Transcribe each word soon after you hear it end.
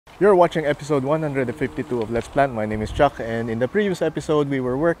You're watching episode 152 of Let's Plant. My name is Chuck, and in the previous episode we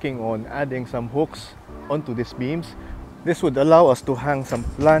were working on adding some hooks onto these beams. This would allow us to hang some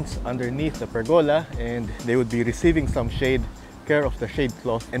plants underneath the pergola, and they would be receiving some shade, care of the shade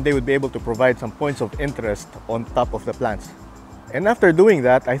cloth, and they would be able to provide some points of interest on top of the plants. And after doing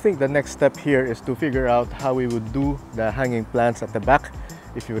that, I think the next step here is to figure out how we would do the hanging plants at the back.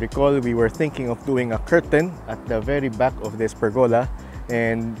 If you recall, we were thinking of doing a curtain at the very back of this pergola,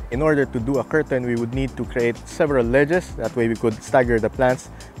 and in order to do a curtain we would need to create several ledges. That way we could stagger the plants,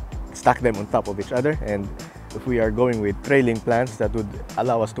 stack them on top of each other, and if we are going with trailing plants, that would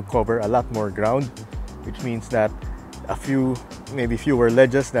allow us to cover a lot more ground, which means that maybe fewer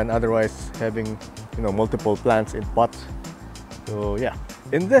ledges than otherwise having multiple plants in pots. So yeah,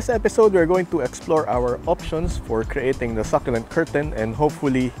 in this episode we're going to explore our options for creating the succulent curtain, and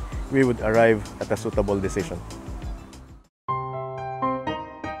hopefully we would arrive at a suitable decision.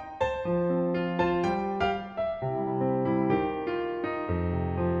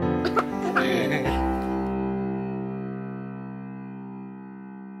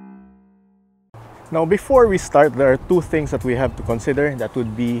 Now, before we start, there are two things that we have to consider. That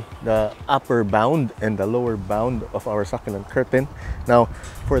would be the upper bound and the lower bound of our succulent curtain. Now,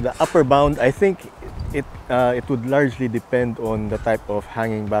 for the upper bound, I think it would largely depend on the type of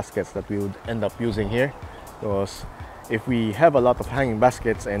hanging baskets that we would end up using here. Because if we have a lot of hanging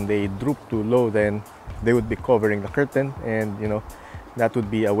baskets and they droop too low, then they would be covering the curtain, and that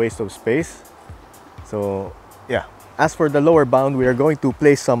would be a waste of space. So yeah. As for the lower bound, we are going to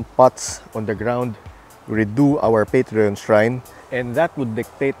place some pots on the ground, redo our Patreon shrine, and that would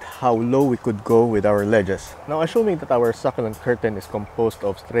dictate how low we could go with our ledges. Now, assuming that our succulent curtain is composed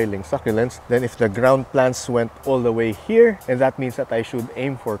of trailing succulents, then if the ground plants went all the way here, and that means that I should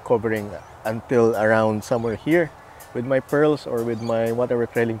aim for covering until around somewhere here with my pearls or with my whatever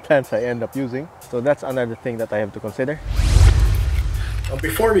trailing plants I end up using. So that's another thing that I have to consider.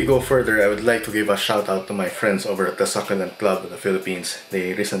 Before we go further, I would like to give a shout out to my friends over at the Succulent Club in the Philippines.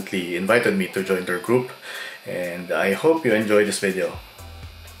 They recently invited me to join their group, and I hope you enjoy this video.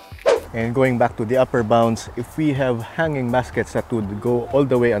 And going back to the upper bounds, if we have hanging baskets that would go all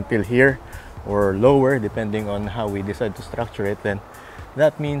the way until here or lower, depending on how we decide to structure it, then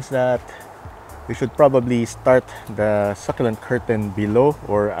that means that we should probably start the succulent curtain below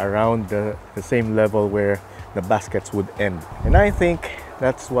or around the same level where the baskets would end. And I think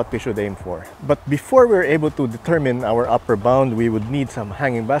that's what we should aim for. But before we're able to determine our upper bound, we would need some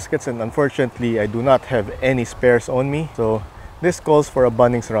hanging baskets, and unfortunately I do not have any spares on me. So this calls for a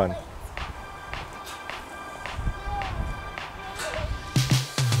Bunnings run.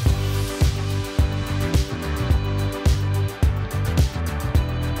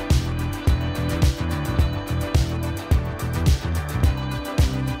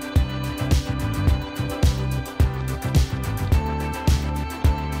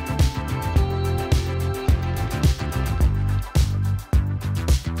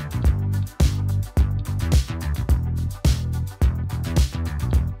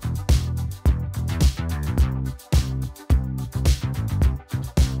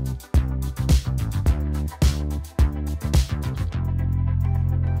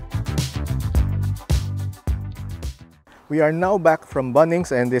 We are now back from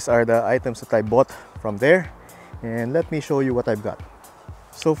Bunnings, and these are the items that I bought from there, and let me show you what I've got.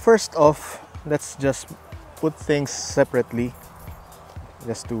 So first off, let's just put things separately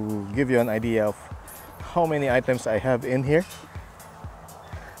just to give you an idea of how many items I have in here.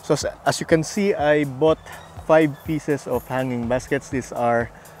 So as you can see, I bought 5 pieces of hanging baskets. These are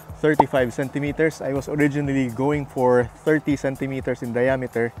 35 centimeters. I was originally going for 30 centimeters in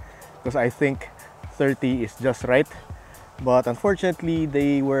diameter because I think 30 is just right. But unfortunately,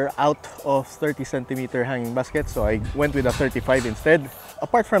 they were out of 30 centimeter hanging baskets, so I went with a 35 instead.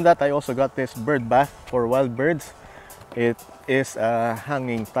 Apart from that, I also got this bird bath for wild birds. It is a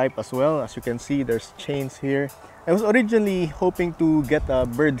hanging type as well. As you can see, there's chains here. I was originally hoping to get a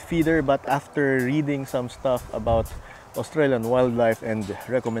bird feeder, but after reading some stuff about Australian wildlife and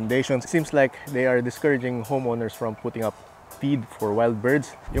recommendations, it seems like they are discouraging homeowners from putting up feed for wild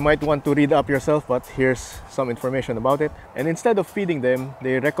birds. You might want to read up yourself, but here's some information about it. And instead of feeding them,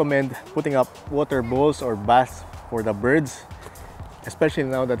 they recommend putting up water bowls or baths for the birds, especially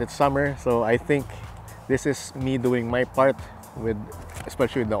now that it's summer. So I think this is me doing my part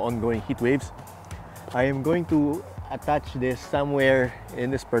especially with the ongoing heat waves. I am going to attach this somewhere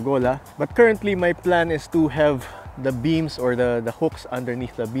in this pergola, but currently my plan is to have the beams or the hooks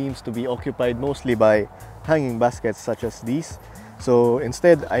underneath the beams to be occupied mostly by hanging baskets such as these. So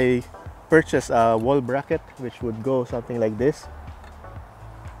instead I purchased a wall bracket which would go something like this.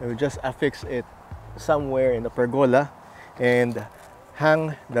 I will just affix it somewhere in the pergola and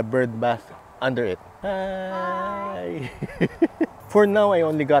hang the bird bath under it. Hi! For now, I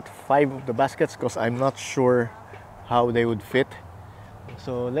only got 5 of the baskets because I'm not sure how they would fit.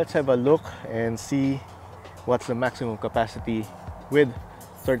 So let's have a look and see what's the maximum capacity with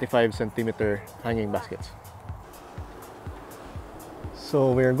 35 centimeter hanging baskets.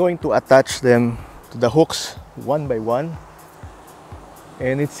 So we're going to attach them to the hooks one by one,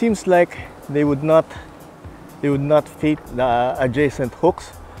 and it seems like they would not fit the adjacent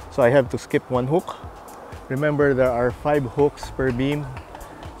hooks, so I have to skip one hook. Remember, there are 5 hooks per beam,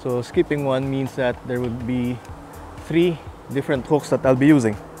 so skipping one means that there would be 3 different hooks that I'll be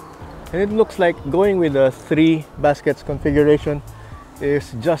using. And it looks like going with a 3 baskets configuration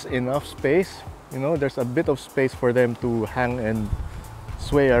is just enough space. You know, there's a bit of space for them to hang and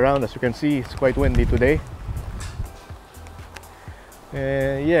sway around. As you can see, it's quite windy today.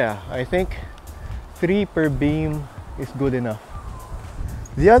 Yeah, I think 3 per beam is good enough.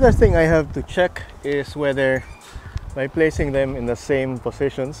 The other thing I have to check is whether by placing them in the same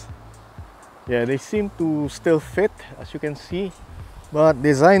positions, yeah, they seem to still fit, as you can see, but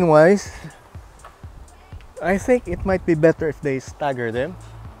design wise I think it might be better if they stagger them.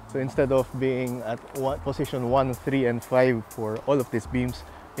 So instead of being at position 1, 3, and 5 for all of these beams,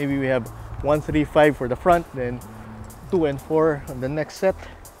 maybe we have 1, 3, 5 for the front, then 2 and 4 on the next set,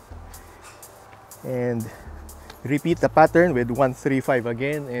 and repeat the pattern with 1, 3, 5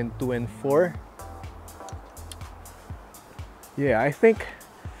 again, and 2 and 4. Yeah, I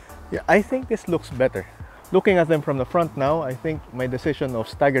think this looks better. Looking at them from the front now, I think my decision of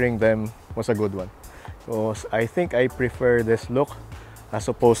staggering them was a good one. So I think I prefer this look as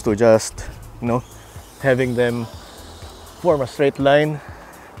opposed to just, you know, having them form a straight line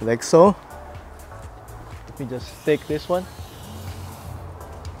like so. Let me just take this one.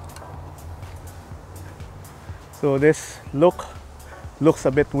 So this looks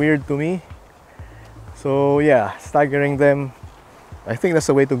a bit weird to me. So yeah, staggering them, I think that's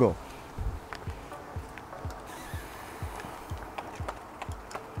the way to go.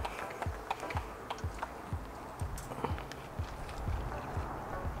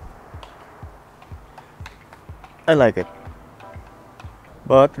 I like it.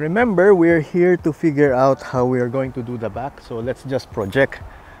 But remember, we're here to figure out how we are going to do the back. So let's just project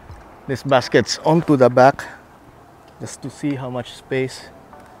these baskets onto the back just to see how much space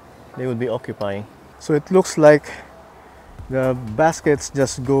they would be occupying. So it looks like the baskets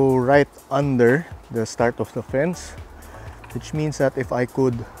just go right under the start of the fence, which means that if I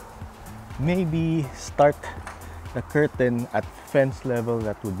could maybe start the curtain at fence level,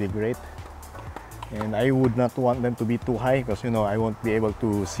 that would be great. And I would not want them to be too high because, you know, I won't be able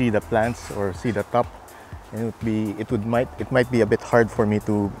to see the plants or see the top, and it might be a bit hard for me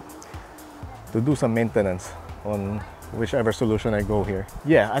to do some maintenance on whichever solution I go here.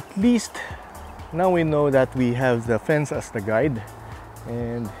 Yeah, at least now we know that we have the fence as the guide,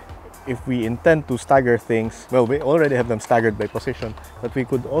 and if we intend to stagger things, well, we already have them staggered by position, but we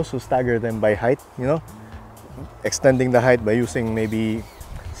could also stagger them by height, you know, extending the height by using maybe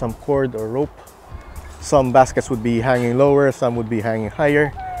some cord or rope. Some baskets would be hanging lower, some would be hanging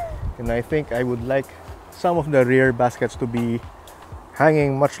higher, and I think I would like some of the rear baskets to be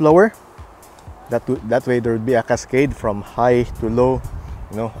hanging much lower. That way there would be a cascade from high to low,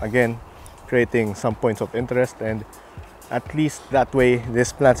 you know, again creating some points of interest, and at least that way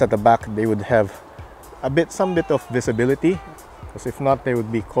these plants at the back, they would have some bit of visibility, because if not, they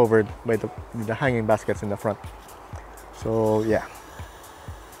would be covered by the hanging baskets in the front. So yeah,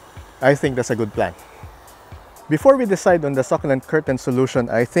 I think that's a good plan. Before we decide on the succulent curtain solution,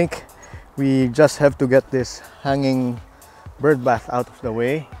 I think we just have to get this hanging bird bath out of the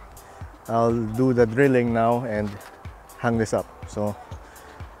way. I'll do the drilling now and hang this up. So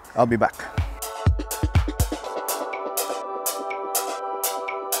I'll be back.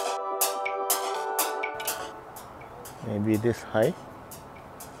 Maybe this high.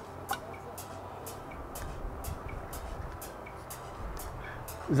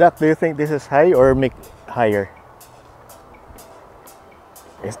 Zach, do you think this is high or make higher?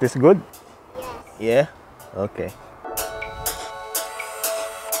 Is this good? Yes. Yeah? Okay.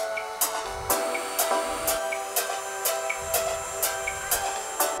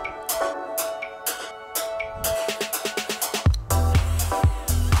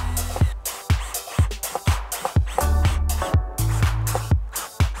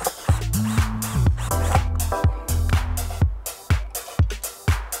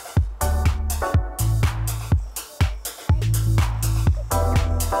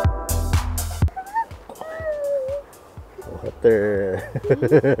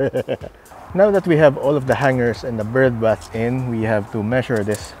 Now that we have all of the hangers and the bird bath in, we have to measure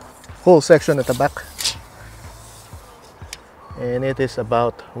this whole section at the back. And it is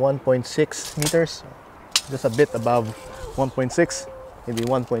about 1.6 meters, just a bit above 1.6, maybe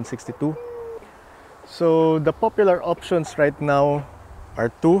 1.62. So the popular options right now are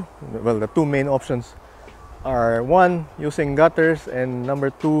two. Well, the two main options are one, using gutters, and number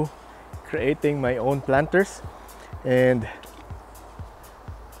two, creating my own planters. And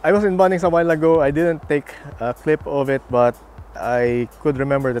I was in Bunnings a while ago. I didn't take a clip of it, but I could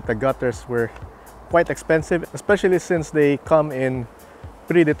remember that the gutters were quite expensive, especially since they come in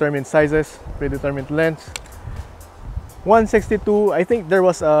predetermined sizes, predetermined lengths. 162, I think there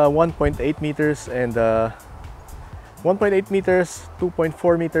was a 1.8 meters and 1.8 meters,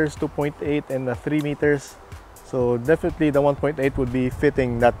 2.4 meters, 2.8 and 3 meters. So definitely the 1.8 would be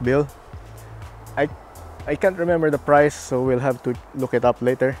fitting that bill. I can't remember the price, so we'll have to look it up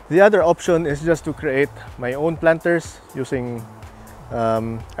later. The other option is just to create my own planters using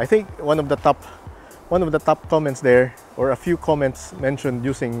I think one of the top comments there, or a few comments mentioned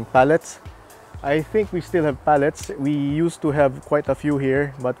using pallets. I think we still have pallets. We used to have quite a few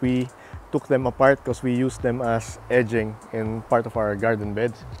here, but we took them apart because we used them as edging in part of our garden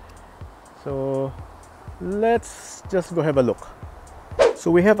beds. So let's just go have a look.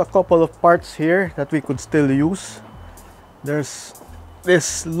 So we have a couple of parts here that we could still use. There's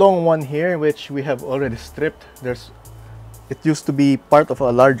this long one here, which we have already stripped. It used to be part of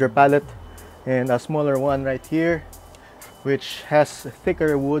a larger pallet, and a smaller one right here, which has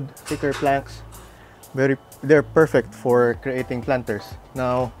thicker wood, thicker planks. They're perfect for creating planters.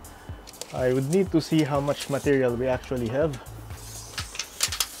 Now, I would need to see how much material we actually have.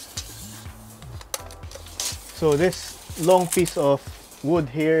 So this long piece of wood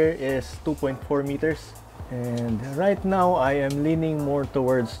here is 2.4 meters. And right now I am leaning more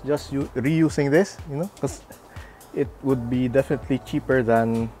towards just reusing this, because it would be definitely cheaper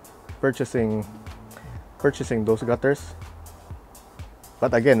than purchasing those gutters.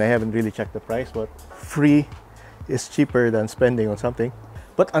 But again, I haven't really checked the price, but free is cheaper than spending on something.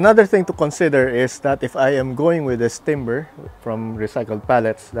 But another thing to consider is that if I am going with this timber from recycled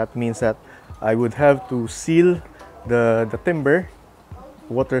pallets, that means that I would have to seal the timber,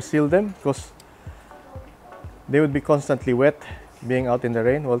 water seal them, because they would be constantly wet being out in the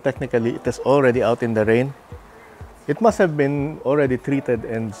rain. Well, technically it is already out in the rain. It must have been already treated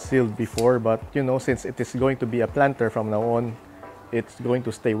and sealed before, but since it is going to be a planter from now on, it's going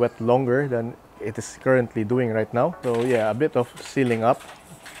to stay wet longer than it is currently doing right now. So yeah, a bit of sealing up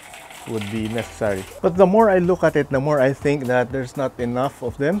would be necessary. But the more I look at it, the more I think that there's not enough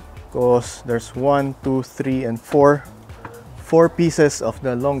of them, because there's 1, 2, 3, and 4 pieces of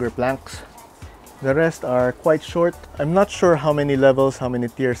the longer planks. The rest are quite short. I'm not sure how many levels, how many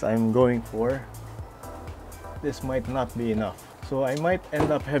tiers I'm going for. This might not be enough. So I might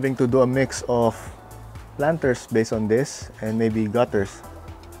end up having to do a mix of planters based on this and maybe gutters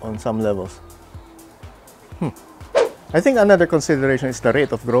on some levels. I think another consideration is the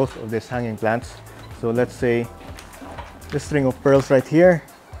rate of growth of these hanging plants. So let's say this string of pearls right here,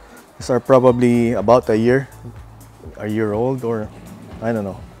 these are probably about a year old, or I don't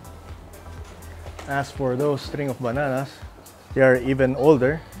know. As for those string of bananas, they are even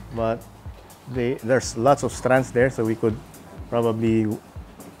older, but there's lots of strands there, so we could probably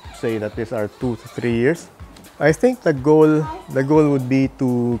say that these are 2 to 3 years. I think the goal would be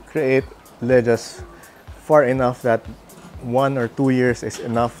to create ledges far enough that 1 or 2 years is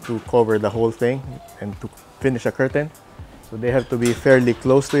enough to cover the whole thing and to finish a curtain. So they have to be fairly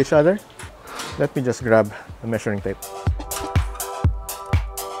close to each other. Let me just grab the measuring tape.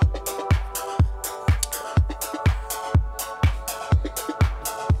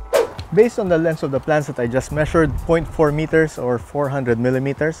 Based on the length of the plants that I just measured, 0.4 meters or 400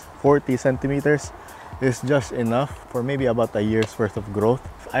 millimeters, 40 centimeters is just enough for maybe about a year's worth of growth.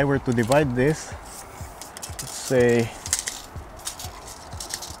 If I were to divide this, let's say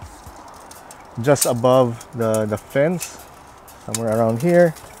just above the fence, somewhere around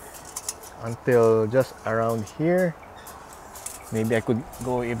here, until just around here. Maybe I could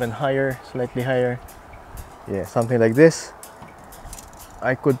go even higher, slightly higher. Yeah, something like this.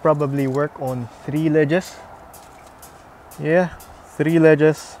 I could probably work on 3 ledges. Yeah, 3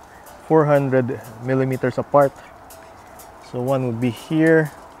 ledges, 400 millimeters apart. So one would be here,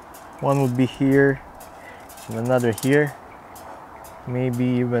 one would be here, and another here. Maybe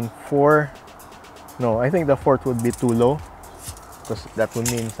even 4. No, I think the 4th would be too low, because that would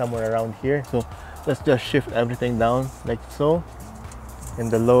mean somewhere around here. So let's just shift everything down like so,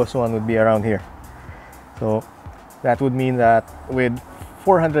 and the lowest one would be around here. So That would mean that with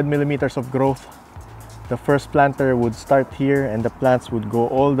 400 millimeters of growth, the first planter would start here and the plants would go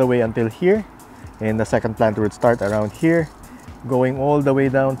all the way until here, and the second planter would start around here, going all the way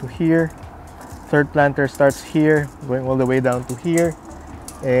down to here. Third planter starts here, going all the way down to here,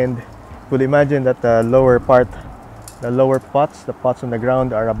 and you could imagine that the lower part, the lower pots, the pots on the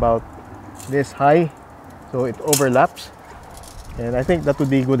ground are about this high, so it overlaps, and I think that would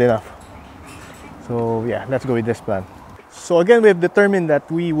be good enough. So yeah, let's go with this plan. So again, we've determined that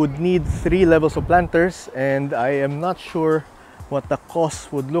we would need 3 levels of planters, and I am not sure what the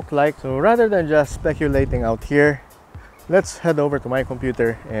cost would look like. So rather than just speculating out here, let's head over to my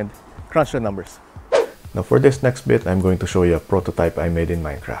computer and crunch the numbers. Now for this next bit, I'm going to show you a prototype I made in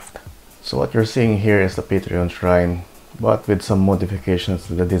Minecraft. So what you're seeing here is the Patreon shrine, but with some modifications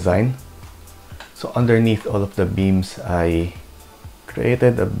to the design. So underneath all of the beams, I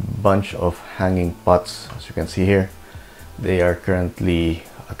created a bunch of hanging pots. As you can see here, they are currently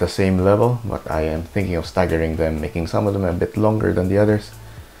at the same level, but I am thinking of staggering them, making some of them a bit longer than the others.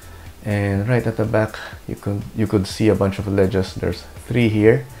 And right at the back, you could see a bunch of ledges. There's 3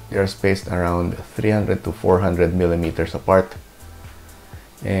 here. They are spaced around 300 to 400 millimeters apart.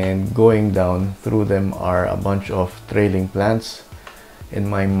 And going down through them are a bunch of trailing plants. In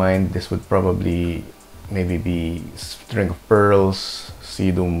my mind, this would probably maybe be string of pearls,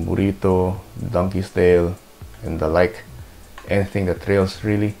 sedum burrito, donkey's tail, and the like. Anything that trails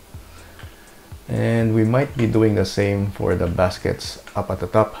really. And we might be doing the same for the baskets up at the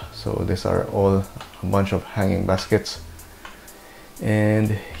top. So these are all a bunch of hanging baskets.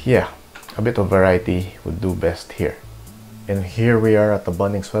 And yeah, a bit of variety would do best here. And here we are at the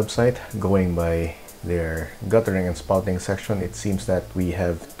Bunnings website. Going by their guttering and spouting section, it seems that we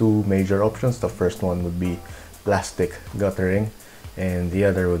have 2 major options. The first one would be plastic guttering, and the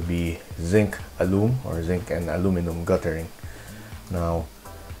other would be zinc alum or zinc and aluminum guttering. Now,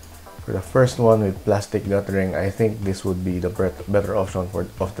 for the first one with plastic guttering, I think this would be the better option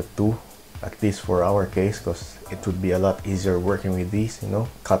of the 2, at least for our case, because it would be a lot easier working with these, you know,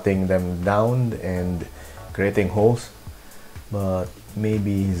 cutting them down and creating holes. But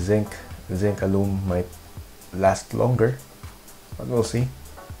maybe zinc alum might last longer, but we'll see.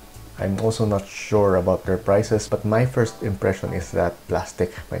 I'm also not sure about their prices, but my first impression is that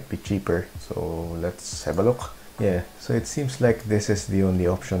plastic might be cheaper, so let's have a look. Yeah, so it seems like this is the only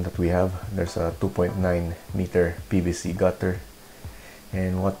option that we have. There's a 2.9 meter PVC gutter,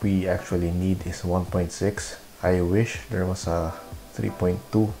 and what we actually need is 1.6. I wish there was a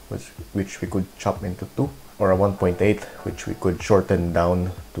 3.2 which we could chop into 2, or a 1.8 which we could shorten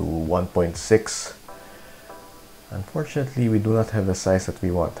down to 1.6. Unfortunately, we do not have the size that we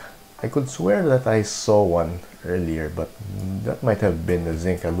want. I could swear that I saw one earlier, but that might have been the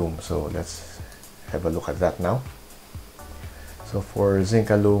zinc alum, so let's have a look at that now. So for zinc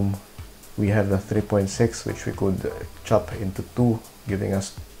alum, we have the 3.6 which we could chop into 2, giving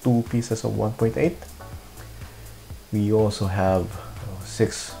us 2 pieces of 1.8. We also have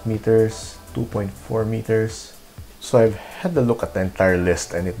 6 meters, 2.4 meters. So I've had a look at the entire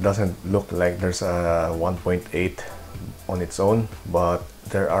list, and it doesn't look like there's a 1.8 on its own, but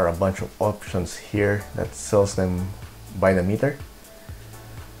there are a bunch of options here that sells them by the meter.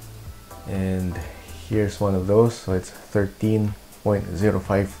 And here's one of those. So it's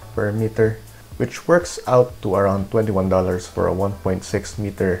 13.05 per meter, which works out to around $21 for a 1.6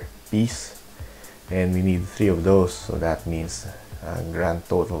 meter piece. And we need 3 of those, so that means a grand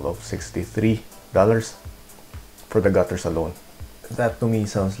total of $63 for the gutters alone. That to me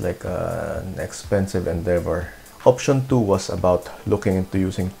sounds like an expensive endeavor. Option 2 was about looking into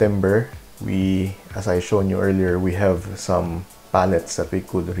using timber. As I shown you earlier, we have some pallets that we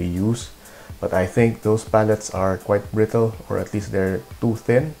could reuse, but I think those pallets are quite brittle, or at least they're too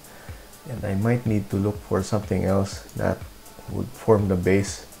thin, and I might need to look for something else that would form the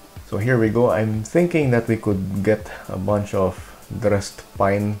base. So here we go. I'm thinking that we could get a bunch of dressed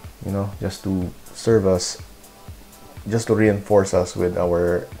pine, you know, just to serve us, just to reinforce us with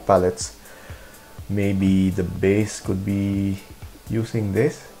our pallets. Maybe the base could be using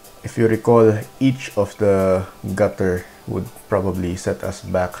this. If you recall, each of the gutter would probably set us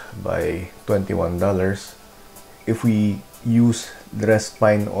back by $21. If we use dressed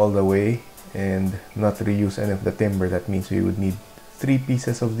pine all the way and not reuse any of the timber, that means we would need 3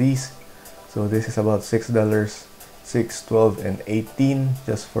 pieces of these. So this is about $6, 6, 12, and 18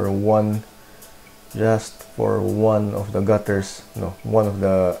 just for one of the gutters. No, one of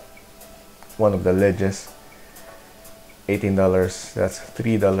the ledges. $18. That's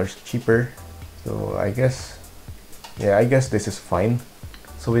 $3 cheaper. So I guess this is fine.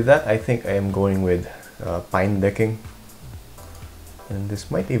 So with that, I think I am going with pine decking. And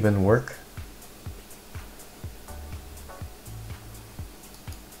this might even work.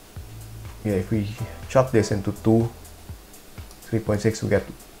 Yeah, if we chop this into 3.6, we get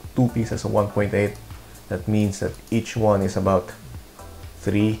 2 pieces of 1.8. That means that each one is about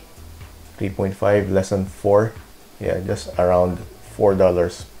 3.5, less than 4. Yeah, just around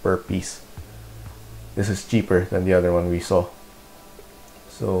 $4 per piece. This is cheaper than the other one we saw.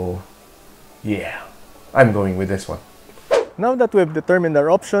 So yeah, I'm going with this one. Now that we've determined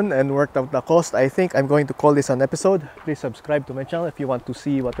our option and worked out the cost, I think I'm going to call this an episode. Please subscribe to my channel if you want to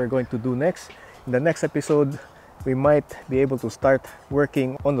see what we're going to do next. In the next episode, we might be able to start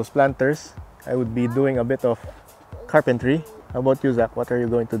working on those planters. I would be doing a bit of carpentry. How about you, Zach? What are you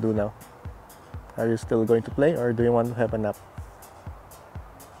going to do now? Are you still going to play, or do you want to have a nap?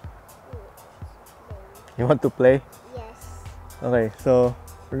 You want to play? Yes. Okay, so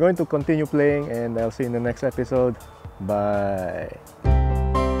we're going to continue playing, and I'll see you in the next episode. Bye.